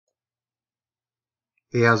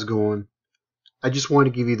Hey, how's it going? I just wanted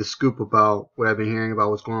to give you the scoop about what I've been hearing about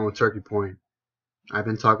what's going on with Turkey Point. I've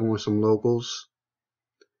been talking with some locals,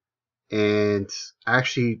 and I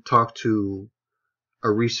actually talked to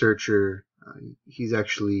a researcher. He's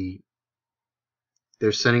actually,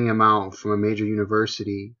 they're sending him out from a major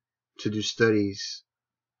university to do studies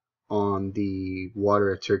on the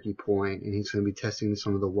water at Turkey Point, and he's going to be testing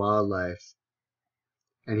some of the wildlife.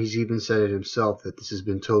 And he's even said it himself that this has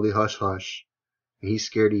been totally hush hush, and he's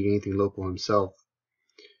scared to eat anything local himself.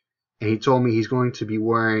 And he told me he's going to be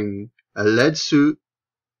wearing a lead suit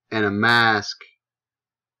and a mask,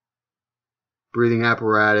 breathing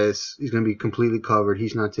apparatus. He's going to be completely covered.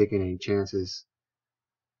 He's not taking any chances.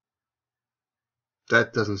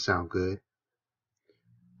 That doesn't sound good.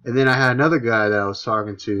 And then I had another guy that I was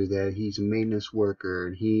talking to that he's a maintenance worker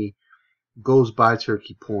and he goes by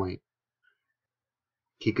Turkey Point.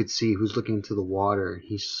 He could see who's looking into the water.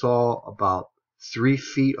 He saw about 3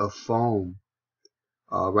 feet of foam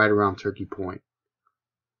right around Turkey Point.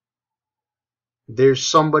 There's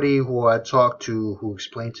somebody who I talked to who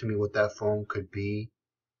explained to me what that foam could be.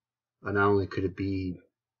 Not only could it be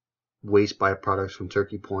waste byproducts from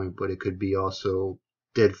Turkey Point, but it could be also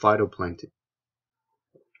dead phytoplankton.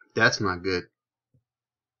 That's not good.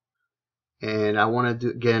 And I want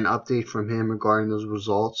to get an update from him regarding those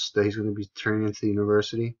results that he's going to be turning into the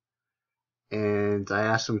university. And I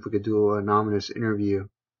asked him if we could do an anonymous interview.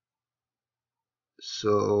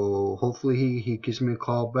 So hopefully he gives me a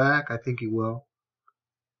call back. I think he will.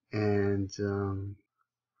 And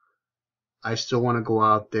I still want to go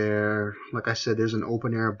out there. Like I said, there's an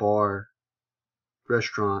open air bar,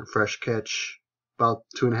 restaurant, Fresh Catch, about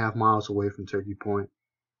 2.5 miles away from Turkey Point.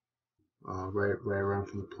 Right around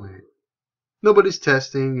from the plant. Nobody's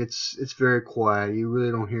testing. It's very quiet. You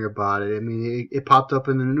really don't hear about it. I mean, it popped up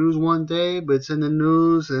in the news one day, but it's in the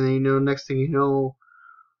news, and then, next thing you know,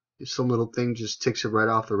 some little thing just takes it right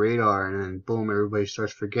off the radar, and then boom, everybody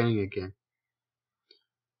starts forgetting again.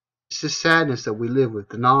 It's the sadness that we live with,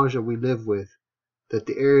 the knowledge that we live with, that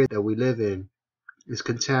the area that we live in is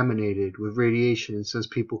contaminated with radiation, and since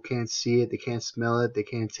people can't see it, they can't smell it, they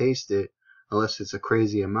can't taste it, unless it's a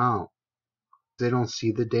crazy amount. They don't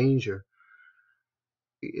see the danger.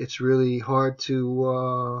 It's really hard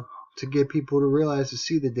to get people to realize, to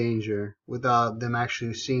see the danger without them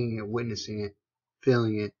actually seeing it, witnessing it,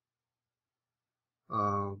 feeling it.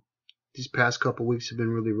 These past couple weeks have been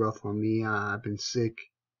really rough on me. I've been sick.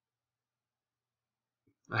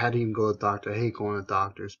 I had to even go to the doctor. I hate going to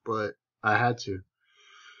doctors, but I had to.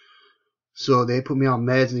 So they put me on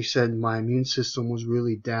meds and they said my immune system was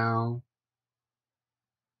really down.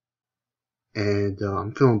 And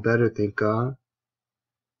I'm feeling better, thank God.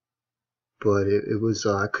 But it was,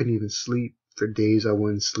 I couldn't even sleep. For days I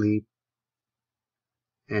wouldn't sleep.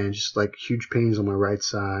 And just like huge pains on my right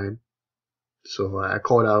side. So I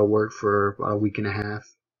called out of work for about a week and a half.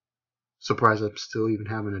 Surprised I'm still even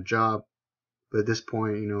having a job. But at this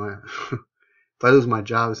point, if I lose my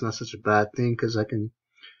job, it's not such a bad thing because I can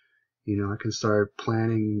start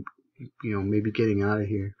planning, maybe getting out of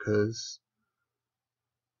here because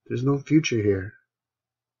there's no future here.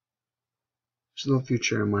 There's no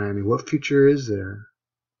future in Miami. What future is there?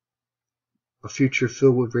 A future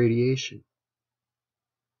filled with radiation.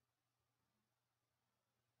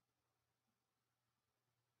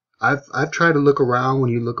 I've tried to look around. When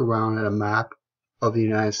you look around at a map of the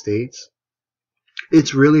United States,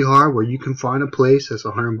 it's really hard where you can find a place that's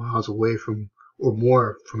 100 miles away from or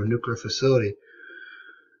more from a nuclear facility.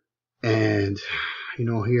 And,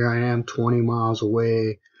 here I am 20 miles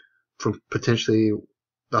away from potentially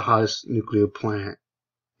the hottest nuclear plant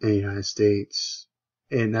in the United States.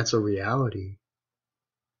 And that's a reality.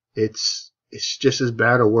 It's just as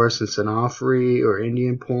bad or worse than Sanofri or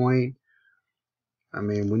Indian Point. I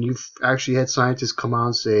mean, when you've actually had scientists come out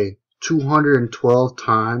and say 212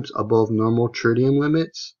 times above normal tritium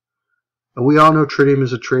limits, and we all know tritium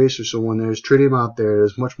is a tracer, so when there's tritium out there,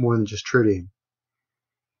 there's much more than just tritium.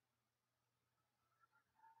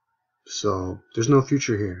 So, there's no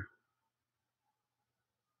future here.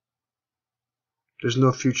 There's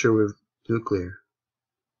no future with nuclear.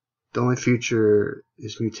 The only future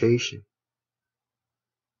is mutation.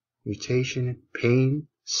 Mutation, pain,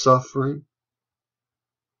 suffering.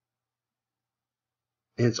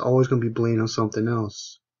 And it's always going to be blamed on something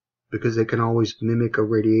else. Because they can always mimic a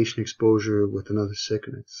radiation exposure with another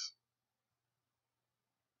sickness.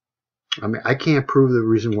 I mean, I can't prove the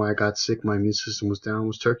reason why I got sick, my immune system was down,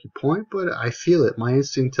 was Turkey Point, but I feel it. My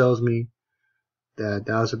instinct tells me that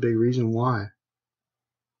was a big reason why.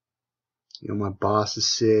 My boss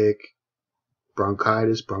is sick,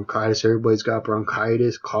 bronchitis, everybody's got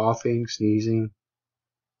bronchitis, coughing, sneezing.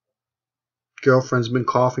 Girlfriend's been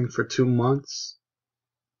coughing for 2 months.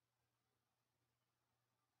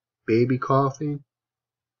 Baby coughing.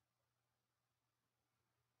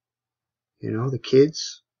 You know, the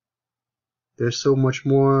kids, they're so much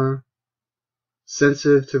more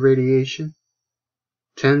sensitive to radiation.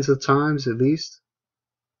 Tens of times at least.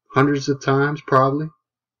 Hundreds of times probably.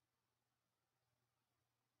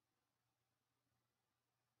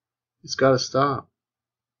 It's gotta stop.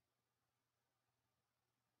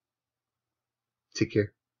 Take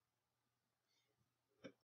care.